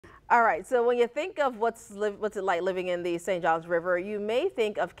All right, so when you think of what's it like living in the St. Johns River, you may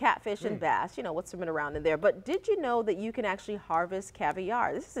think of catfish and bass, you know, what's swimming around in there. But did you know that you can actually harvest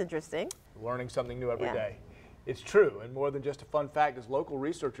caviar? This is interesting. Learning something new every day. It's true, and more than just a fun fact, as local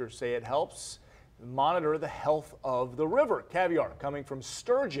researchers say, it helps monitor the health of the river. Caviar coming from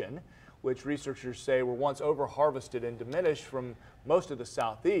sturgeon, which researchers say were once over-harvested and diminished from most of the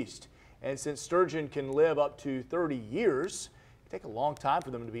southeast. And since sturgeon can live up to 30 years, take a long time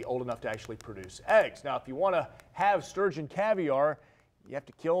for them to be old enough to actually produce eggs. Now, if you want to have sturgeon caviar, you have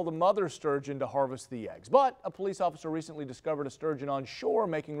to kill the mother sturgeon to harvest the eggs. But a police officer recently discovered a sturgeon on shore,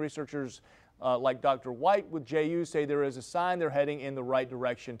 making researchers like Dr. White with JU say there is a sign they're heading in the right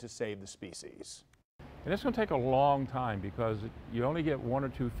direction to save the species. And it's going to take a long time because you only get 1 or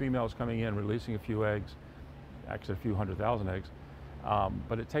 2 females coming in, releasing a few eggs, actually a few 100,000 eggs,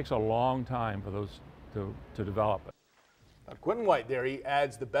 but it takes a long time for those to develop. Quentin White there, he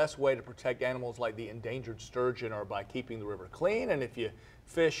adds the best way to protect animals like the endangered sturgeon are by keeping the river clean, and if you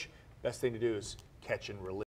fish, best thing to do is catch and release.